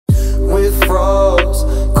we froze.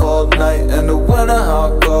 Cold night in the winter,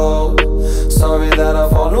 how it goes. Sorry that I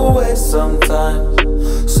fall away sometimes.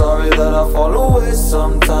 Sorry that I fall away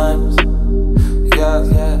sometimes. Yeah,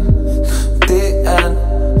 yeah. The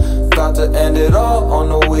end, got to end it all on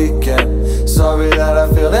the weekend. Sorry that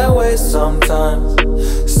I feel that way sometimes.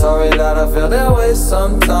 Sorry that I feel that way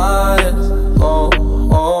sometimes. Oh,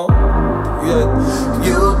 oh, yeah.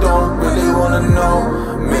 You don't really wanna know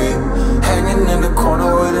me, hanging in the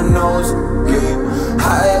corner with a nosebleed,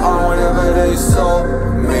 high on whatever they sold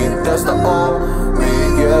me. That's the old me,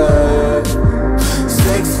 yeah.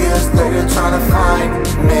 6 years later trying to find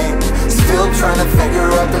me, still trying to figure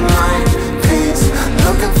out the mind piece,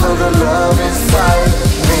 looking for the love inside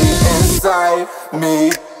me, inside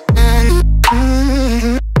me.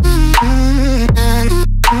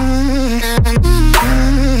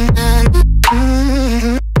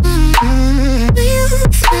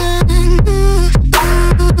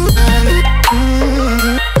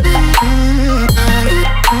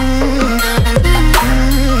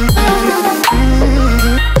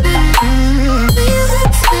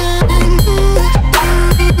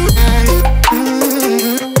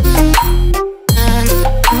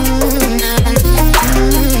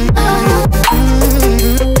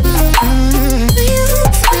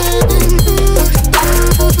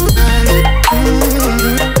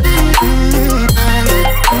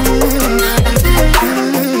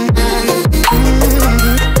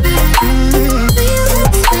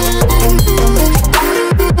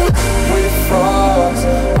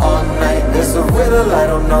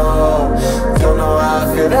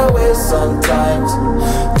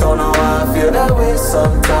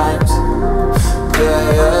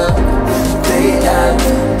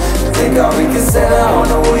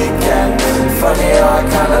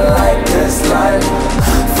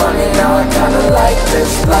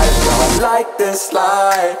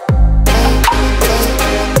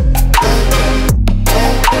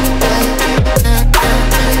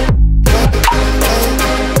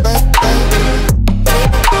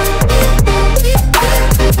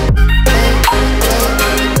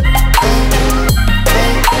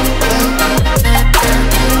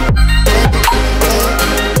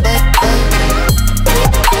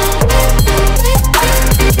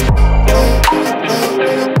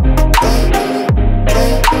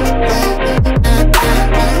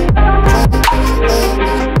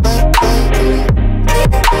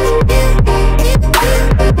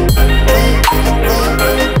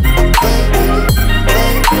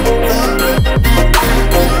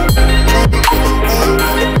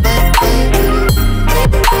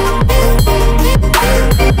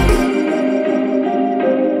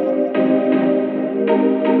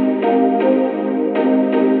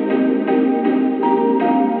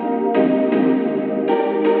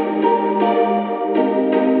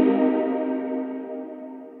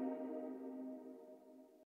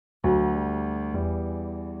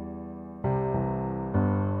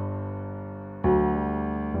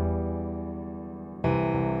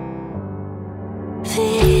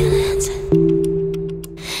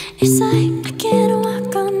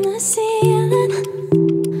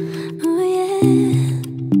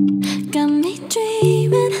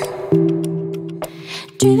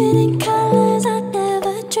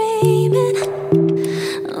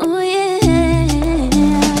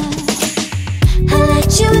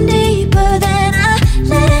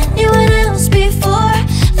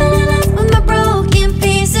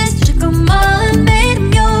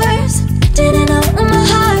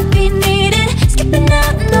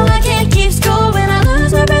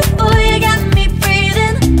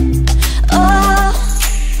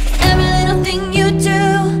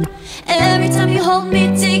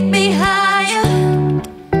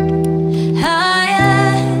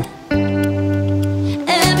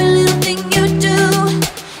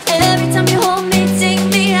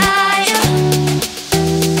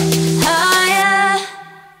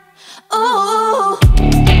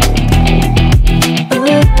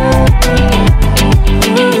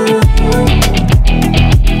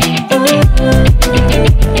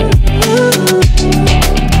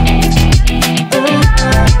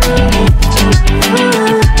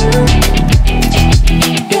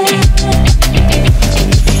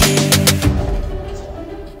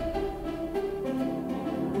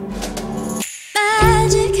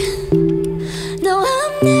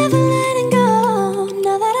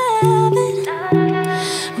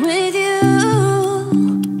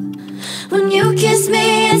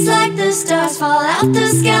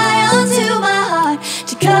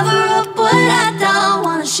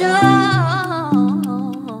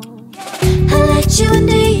 You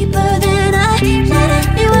deeper than I let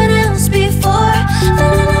anyone else before.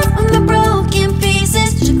 Fell in love with my brother.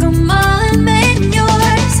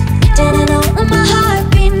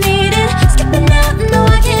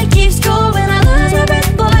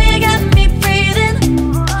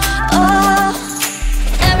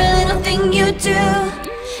 do.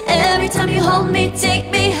 Every time you hold me,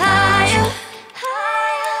 take me